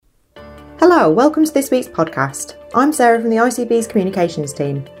Hello, welcome to this week's podcast. I'm Sarah from the ICB's communications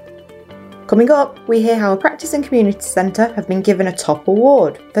team. Coming up, we hear how a practice and community centre have been given a top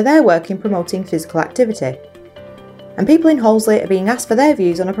award for their work in promoting physical activity. And people in Hollesley are being asked for their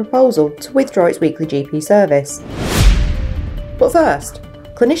views on a proposal to withdraw its weekly GP service. But first,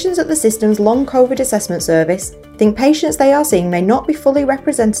 clinicians at the system's long COVID assessment service think patients they are seeing may not be fully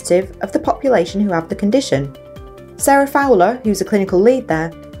representative of the population who have the condition. Sarah Fowler, who's a clinical lead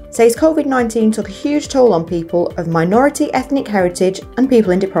there, says COVID-19 took a huge toll on people of minority ethnic heritage and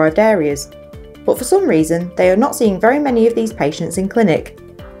people in deprived areas. But for some reason, they are not seeing very many of these patients in clinic.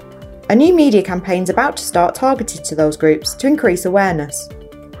 A new media campaign is about to start targeted to those groups to increase awareness.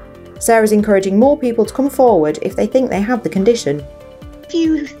 Sarah's encouraging more people to come forward if they think they have the condition. If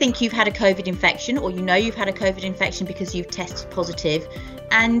you think you've had a COVID infection, or you know you've had a COVID infection because you've tested positive,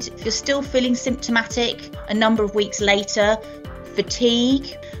 and you're still feeling symptomatic a number of weeks later,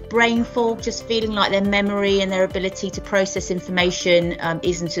 fatigue, brain fog, just feeling like their memory and their ability to process information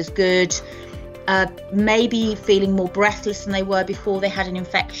isn't as good, maybe feeling more breathless than they were before they had an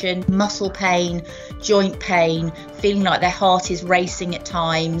infection, muscle pain, joint pain, feeling like their heart is racing at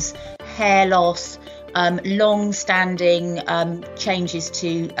times, hair loss, long-standing changes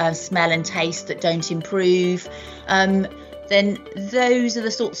to smell and taste that don't improve, then those are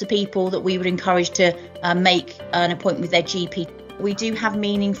the sorts of people that we would encourage to make an appointment with their GP. We do have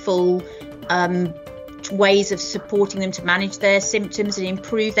meaningful ways of supporting them to manage their symptoms and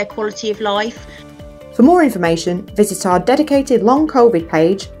improve their quality of life. For more information, visit our dedicated long COVID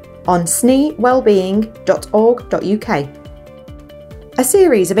page on snewellbeing.org.uk. A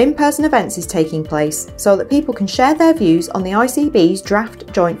series of in-person events is taking place so that people can share their views on the ICB's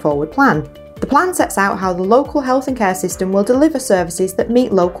draft Joint Forward Plan. The plan sets out how the local health and care system will deliver services that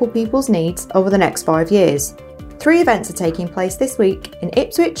meet local people's needs over the next 5 years. 3 events are taking place this week in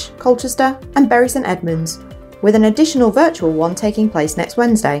Ipswich, Colchester and Bury St Edmunds, with an additional virtual one taking place next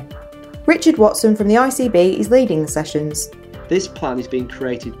Wednesday. Richard Watson from the ICB is leading the sessions. This plan is being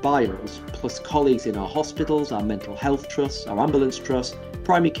created by us, plus colleagues in our hospitals, our mental health trusts, our ambulance trust,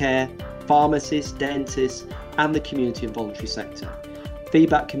 primary care, pharmacists, dentists and the community and voluntary sector.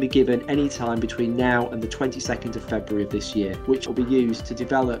 Feedback can be given any time between now and the 22nd of February of this year, which will be used to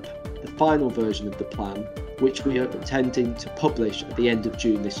develop the final version of the plan, which we are intending to publish at the end of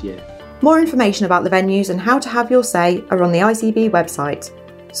June this year. More information about the venues and how to have your say are on the ICB website,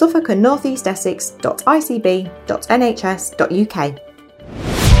 suffolk-and-northeast-essex.icb.nhs.uk.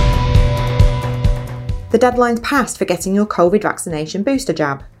 The deadline's passed for getting your COVID vaccination booster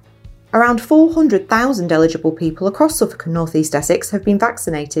jab. Around 400,000 eligible people across Suffolk and North East Essex have been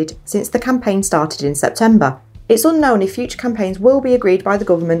vaccinated since the campaign started in September. It's unknown if future campaigns will be agreed by the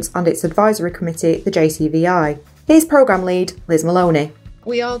government and its advisory committee, the JCVI. Here's programme lead Liz Maloney.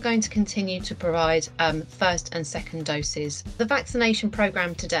 We are going to continue to provide first and second doses. The vaccination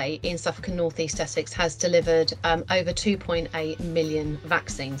programme today in Suffolk and North East Essex has delivered over 2.8 million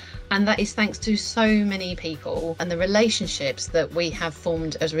vaccines, and that is thanks to so many people, and the relationships that we have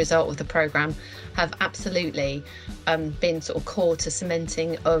formed as a result of the programme have absolutely been sort of core to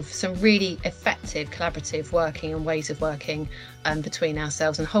cementing of some really effective collaborative working and ways of working between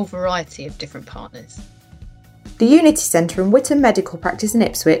ourselves and a whole variety of different partners. The Unity Centre and Whitton Medical Practice in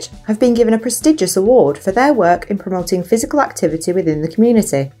Ipswich have been given a prestigious award for their work in promoting physical activity within the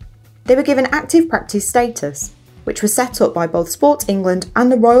community. They were given active practice status, which was set up by both Sports England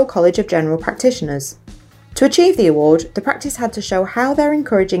and the Royal College of General Practitioners. To achieve the award, the practice had to show how they're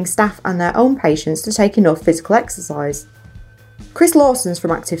encouraging staff and their own patients to take enough physical exercise. Chris Lawson's from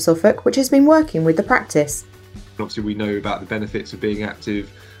Active Suffolk, which has been working with the practice. Obviously we know about the benefits of being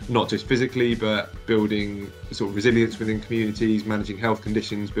active, not just physically, but building sort of resilience within communities, managing health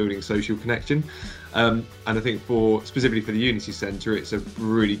conditions, building social connection. And I think specifically for the Unity Centre, it's a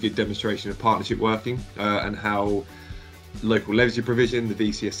really good demonstration of partnership working and how local leisure provision, the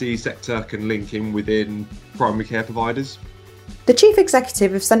VCSE sector can link in within primary care providers. The Chief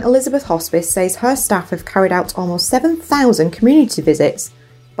Executive of St Elizabeth Hospice says her staff have carried out almost 7,000 community visits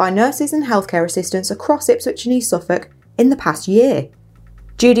by nurses and healthcare assistants across Ipswich and East Suffolk in the past year.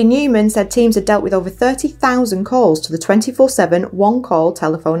 Judy Newman said teams had dealt with over 30,000 calls to the 24/7 one-call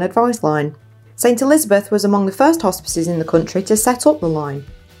telephone advice line. St Elizabeth was among the first hospices in the country to set up the line,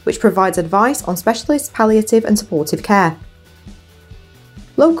 which provides advice on specialist palliative and supportive care.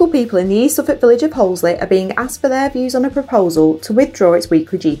 Local people in the East Suffolk village of Hollesley are being asked for their views on a proposal to withdraw its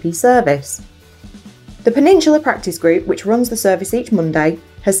weekly GP service. The Peninsula Practice Group, which runs the service each Monday,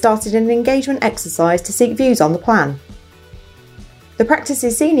 has started an engagement exercise to seek views on the plan. The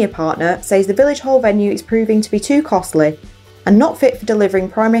practice's senior partner says the village hall venue is proving to be too costly and not fit for delivering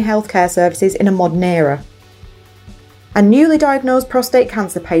primary healthcare services in a modern era. And newly diagnosed prostate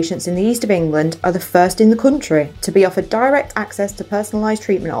cancer patients in the east of England are the first in the country to be offered direct access to personalised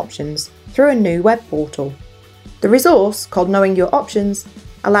treatment options through a new web portal. The resource, called Knowing Your Options,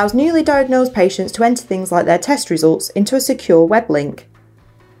 allows newly diagnosed patients to enter things like their test results into a secure web link.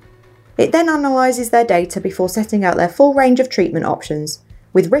 It then analyses their data before setting out their full range of treatment options,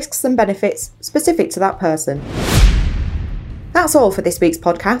 with risks and benefits specific to that person. That's all for this week's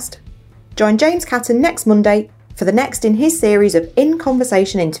podcast. Join James Catton next Monday for the next in his series of In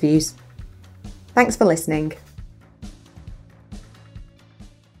Conversation interviews. Thanks for listening.